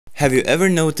Have you ever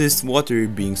noticed water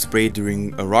being sprayed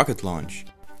during a rocket launch?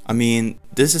 I mean,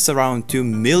 this is around 2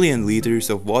 million liters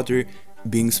of water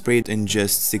being sprayed in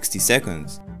just 60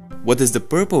 seconds. What is the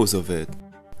purpose of it?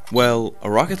 Well, a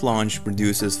rocket launch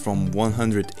produces from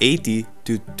 180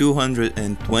 to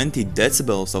 220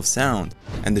 decibels of sound,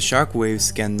 and the shock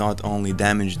waves can not only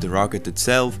damage the rocket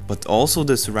itself, but also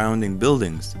the surrounding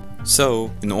buildings. So,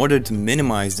 in order to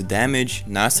minimize the damage,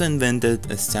 NASA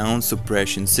invented a sound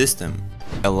suppression system.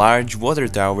 A large water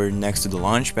tower next to the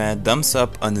launch pad dumps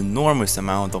up an enormous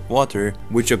amount of water,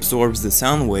 which absorbs the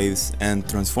sound waves and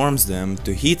transforms them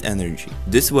to heat energy.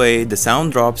 This way, the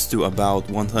sound drops to about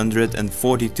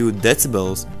 142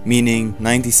 decibels, meaning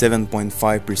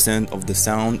 97.5% of the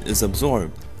sound is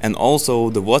absorbed. And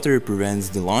also, the water prevents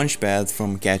the launch pad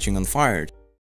from catching on fire.